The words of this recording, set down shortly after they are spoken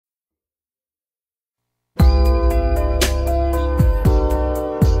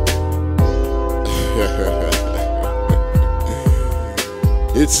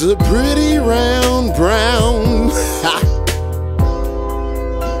It's a pretty round brown.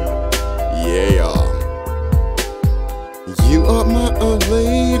 Yeah. You are my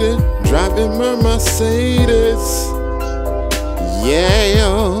lady, driving my Mercedes.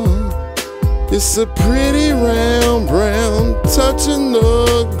 Yeah. It's a pretty round brown, touching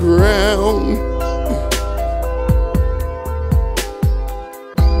the ground.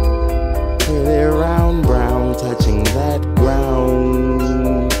 Pretty round brown, touching that ground,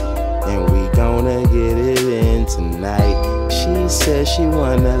 and we gonna get it in tonight. She says she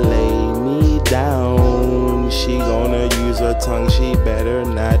wanna lay me down. She gonna use her tongue, she better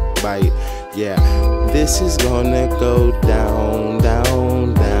not bite. Yeah, this is gonna go down,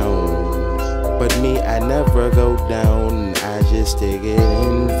 down, down. But me, I never go down, I just take it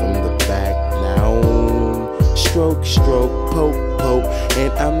in from the back now. Stroke, stroke, poke, poke.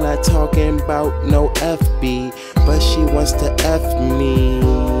 And I'm not talking about no FB, but she wants to F me.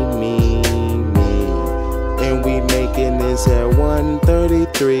 And we making this at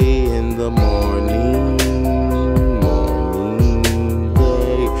 1:33 in the morning.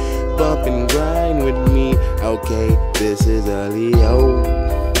 Yeah, bump and grind with me. Okay, this is a Leo,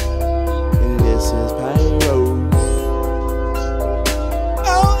 and this is Pyro.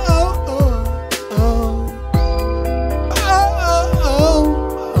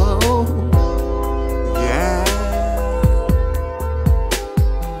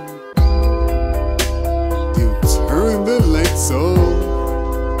 So,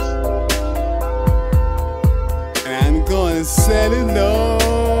 and I'm gonna set it off.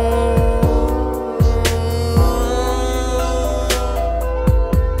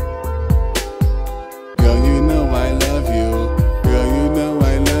 Girl, you know I love you. Girl, you know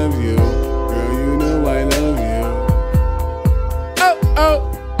I love you. Girl, you know I love you. Oh, oh,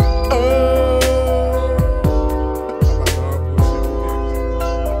 oh.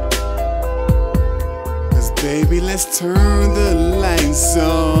 Baby, let's turn the lights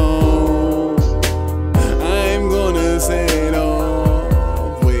on. I'm gonna set it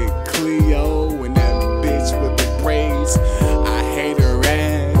off with Cleo and that bitch with the braids. I hate her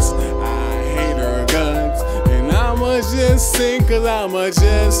ass, I hate her guts, and I'ma just sing 'cause I'ma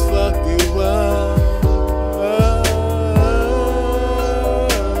just fuck you up.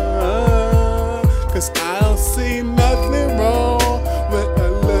 Cause